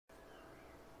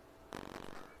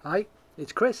Hi,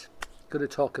 it's Chris. Going to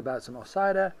talk about some more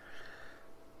cider.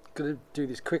 Going to do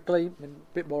this quickly, in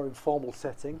a bit more informal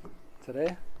setting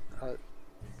today.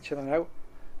 Chilling out.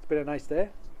 It's been a nice day.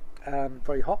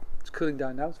 Very hot. It's cooling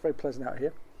down now. It's very pleasant out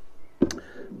here.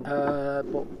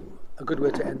 But a good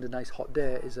way to end a nice hot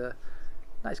day is a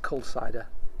nice cold cider,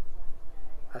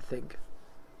 I think.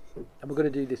 And we're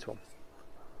going to do this one.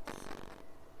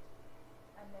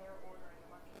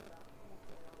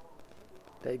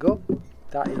 There you go.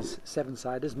 That is Severn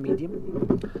Cider's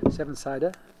medium. Severn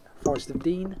Cider, Forest of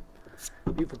Dean,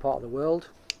 beautiful part of the world.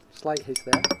 Slight hiss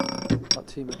there, not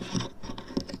too much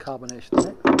carbonation in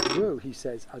it. Whoa, he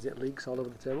says as it leaks all over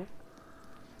the table.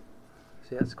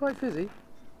 So yeah, it's quite fizzy,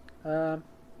 and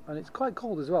it's quite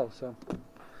cold as well.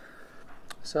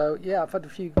 So yeah, I've had a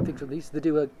few things from these. They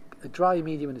do a dry,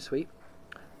 medium, and a sweet.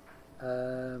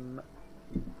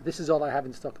 This is all I have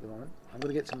in stock at the moment. I'm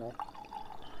going to get some more.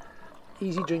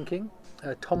 Easy drinking.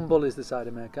 Tom Bull is the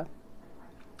cider maker.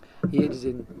 He ages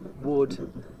in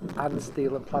wood and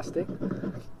steel and plastic.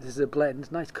 This is a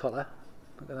blend, nice colour.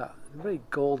 Look at that, very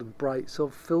gold and bright, so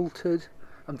filtered.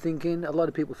 I'm thinking a lot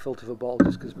of people filter for bottle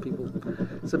just because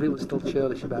some people are still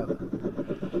churlish about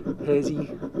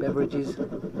hazy beverages.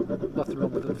 Nothing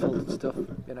wrong with unfiltered stuff,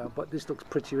 you know, but this looks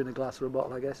prettier in a glass or a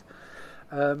bottle, I guess.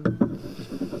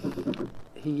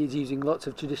 He is using lots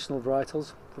of traditional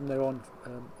varietals from their own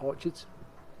orchards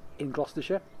in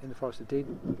Gloucestershire, in the Forest of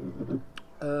Dean.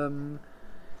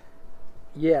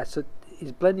 Yeah, so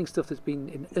he's blending stuff that's been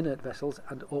in inert vessels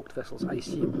and oaked vessels, I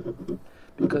assume,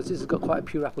 because this has got quite a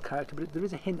pure apple character, but there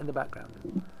is a hint in the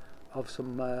background of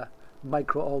some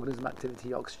microorganism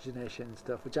activity, oxygenation and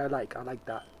stuff, which I like. I like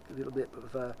that. A little bit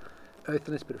of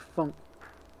earthiness, bit of funk.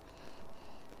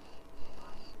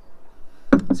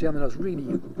 See on the nose,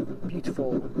 really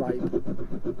beautiful, ripe,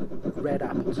 red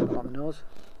apples on the nose.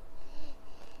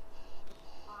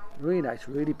 Really nice,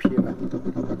 really pure.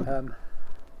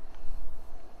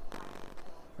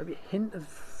 Maybe a hint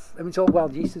of, I mean, it's all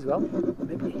wild yeast as well.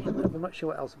 Maybe a hint of, I'm not sure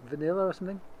what else, vanilla or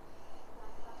something.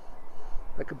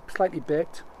 Like a slightly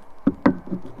baked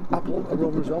apple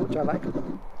aroma as well, which I like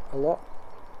a lot.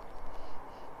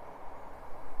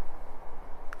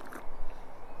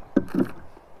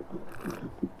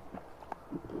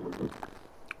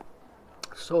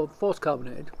 So forced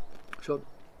carbonated, so,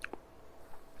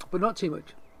 but not too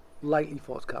much. Lightly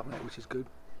forced carbonated, which is good.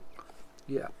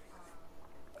 Yeah,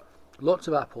 lots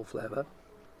of apple flavour.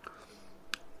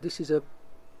 This is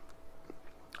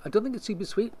I don't think it's super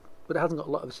sweet, but it hasn't got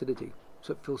a lot of acidity,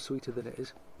 so it feels sweeter than it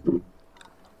is.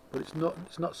 But it's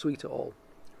not sweet at all.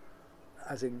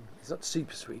 As in, it's not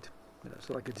super sweet. You know, it's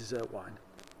like a dessert wine.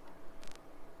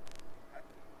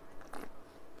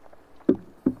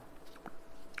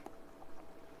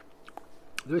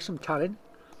 There is some tannin,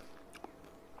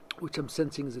 which I'm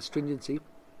sensing as astringency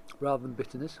rather than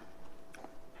bitterness.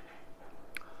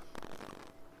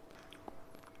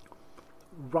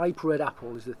 Ripe red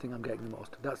apple is the thing I'm getting the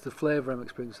most. That's the flavour I'm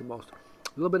experiencing the most.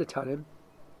 A little bit of tannin,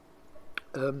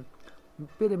 a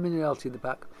bit of minerality in the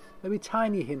back, maybe a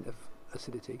tiny hint of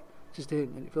acidity, just a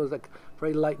hint, and it feels like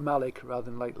very light malic rather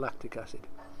than light lactic acid.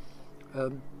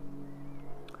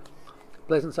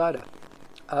 Pleasant cider.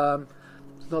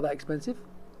 It's not that expensive.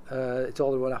 It's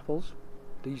all their own apples.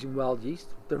 They're using wild yeast.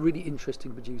 They're a really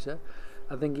interesting producer.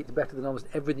 I think it's better than almost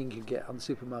everything you can get on the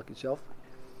supermarket shelf.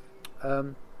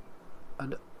 And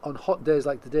on hot days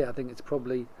like today, I think it's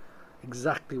probably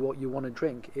exactly what you want to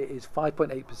drink. It is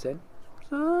 5.8%,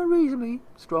 so reasonably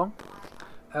strong.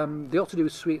 They also do a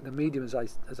sweet and a medium, as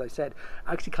I said.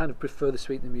 I actually kind of prefer the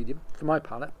sweet and the medium for my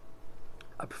palate.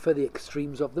 I prefer the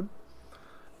extremes of them,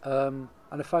 and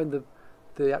I find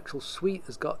the actual sweet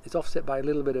is offset by a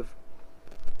little bit of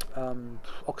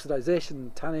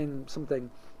oxidization, tannin, something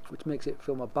which makes it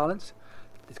feel more balanced.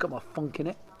 It's got more funk in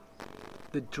it.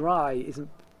 The dry isn't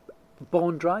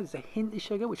bone dry. There's a hint of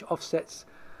sugar which offsets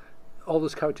all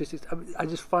those characteristics. I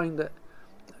just find that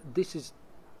this is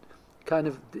kind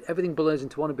of, everything blurs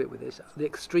into one a bit with this. The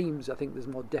extremes, I think there's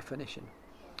more definition.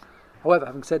 However,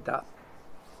 having said that,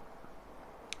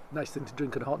 nice thing to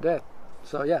drink on a hot day.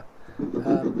 So yeah,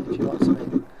 if you want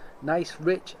something nice,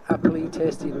 rich, appley,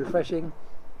 tasty and refreshing,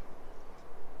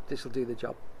 this will do the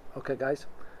job. Okay guys,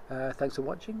 thanks for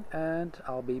watching, and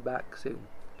I'll be back soon.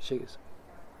 Cheers.